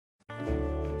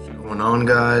Going on,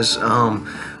 guys?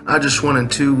 I just wanted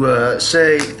to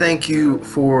say thank you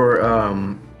for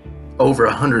over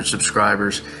 100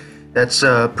 subscribers. That's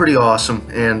pretty awesome,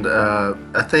 and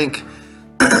I think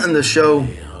the show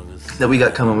that we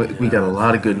got coming, we got a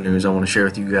lot of good news I want to share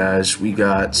with you guys. We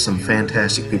got some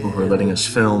fantastic people who are letting us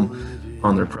film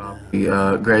on their property,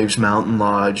 Graves Mountain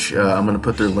Lodge. I'm going to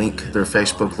put their link, their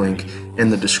Facebook link, in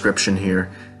the description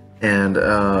here, and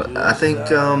I think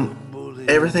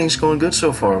everything's going good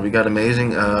so far. We got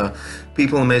amazing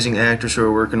people, amazing actors who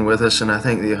are working with us, and I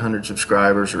think the 100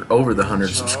 subscribers, or over the 100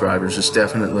 subscribers, is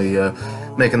definitely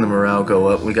making the morale go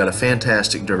up. We got a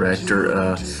fantastic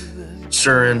director,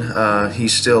 Surin.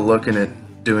 He's still looking at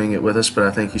doing it with us, but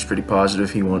I think he's pretty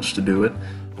positive he wants to do it,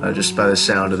 just by the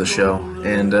sound of the show.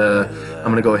 And I'm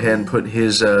going to go ahead and put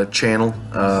his channel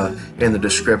in the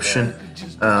description.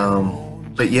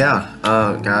 But yeah,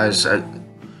 guys,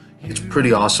 it's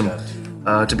pretty awesome.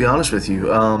 To be honest with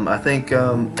you, I think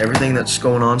everything that's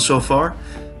going on so far,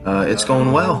 it's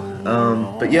going well.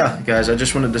 But yeah, guys, I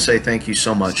just wanted to say thank you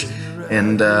so much,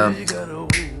 and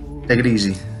take it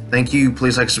easy. Thank you.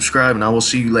 Please like, subscribe, and I will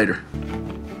see you later.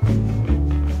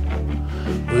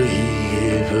 We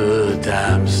gave her a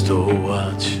dime store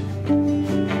watch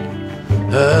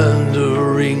and a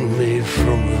ring made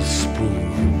from a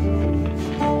spoon.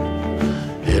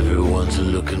 Everyone's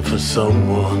looking for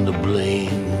someone to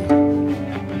blame.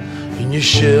 You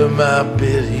share my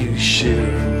bed, you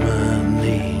share my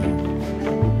name.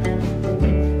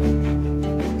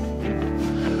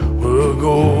 Well,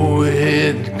 go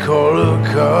ahead, call the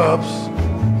cops.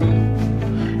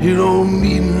 You don't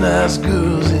meet nice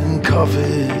girls in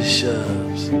coffee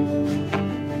shops.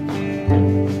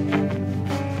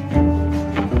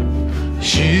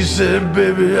 She said,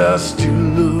 baby, I still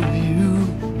love you.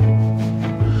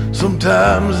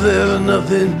 Sometimes there's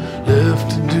nothing left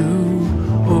to do.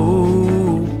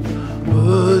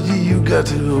 But you got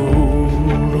to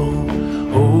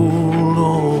hold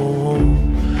on.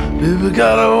 Baby,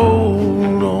 gotta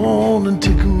hold on and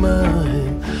take my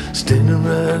hand. Standing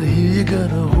right here, you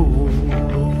gotta hold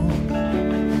on.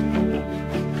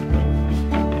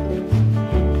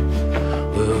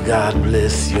 Well, God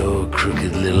bless your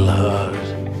crooked little heart.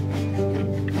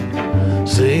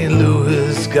 St.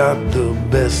 Louis got the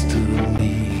best of me.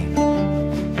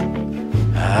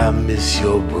 I miss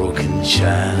your broken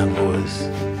china voice.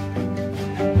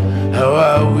 How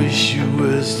I wish you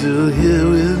were still here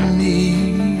with me.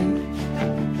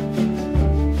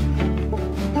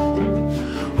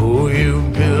 Oh, you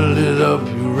build it up,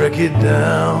 you wreck it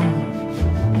down,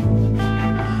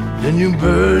 then you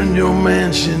burn your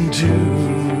mansion to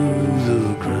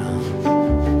the ground.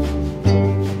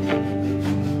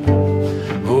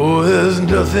 Oh, there's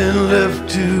nothing left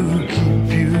to keep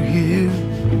you here.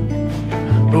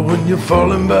 But when you're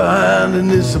falling behind and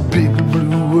it's a big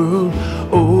blue world,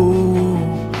 oh,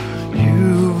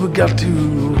 you've got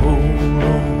to hold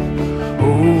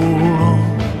on.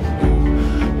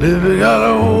 Baby,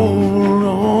 gotta hold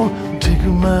on, take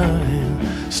my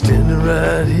hand, standing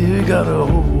right here, gotta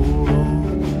hold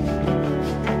on.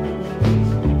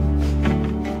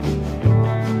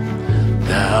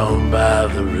 Down by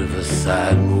the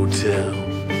Riverside Motel,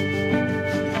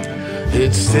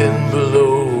 it's 10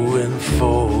 below and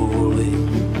falling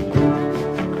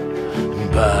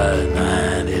by a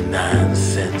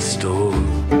 99-cent store.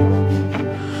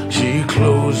 She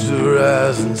closed her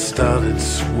eyes and started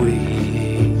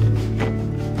swaying.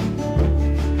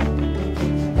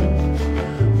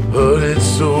 But it's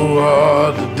so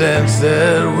hard to dance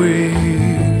that way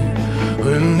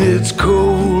when it's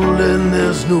cold and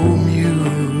there's no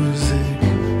music.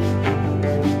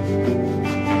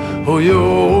 Oh, your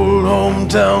old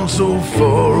hometown so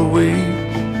far away,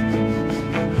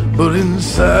 but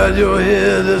inside your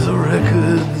head there's a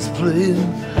record that's playing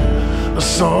a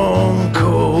song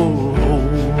called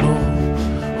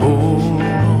Hold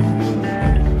On.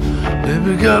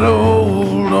 Baby, gotta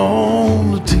hold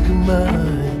on to take my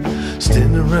hand,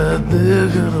 standing right there,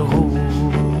 gotta hold on.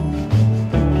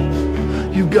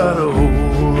 You gotta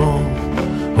hold on.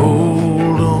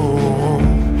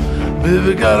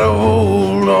 Baby, gotta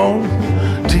hold on,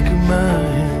 take my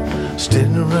hand,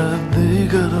 standing right there, you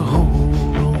gotta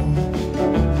hold on.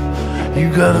 You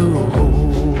gotta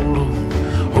hold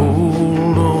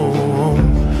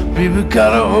on. Baby,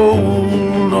 gotta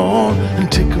hold on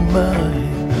and take my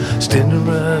hand, standing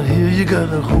right here, you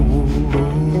gotta hold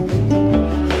on.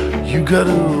 You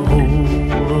gotta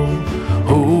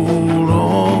hold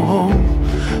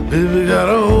on. Baby,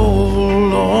 gotta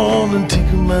hold on and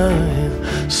take my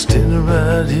hand, standing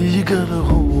right here, you gotta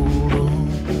hold on.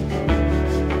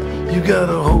 You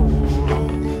gotta hold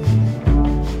on.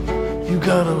 You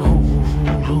gotta hold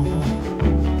on.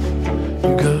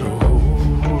 You gotta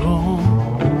hold on.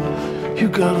 You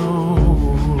gotta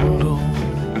hold on.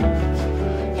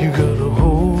 You gotta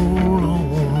hold on,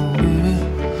 baby.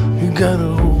 You gotta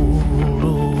hold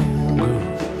on, girl.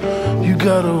 You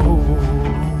gotta hold on.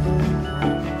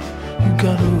 You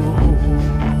gotta hold on.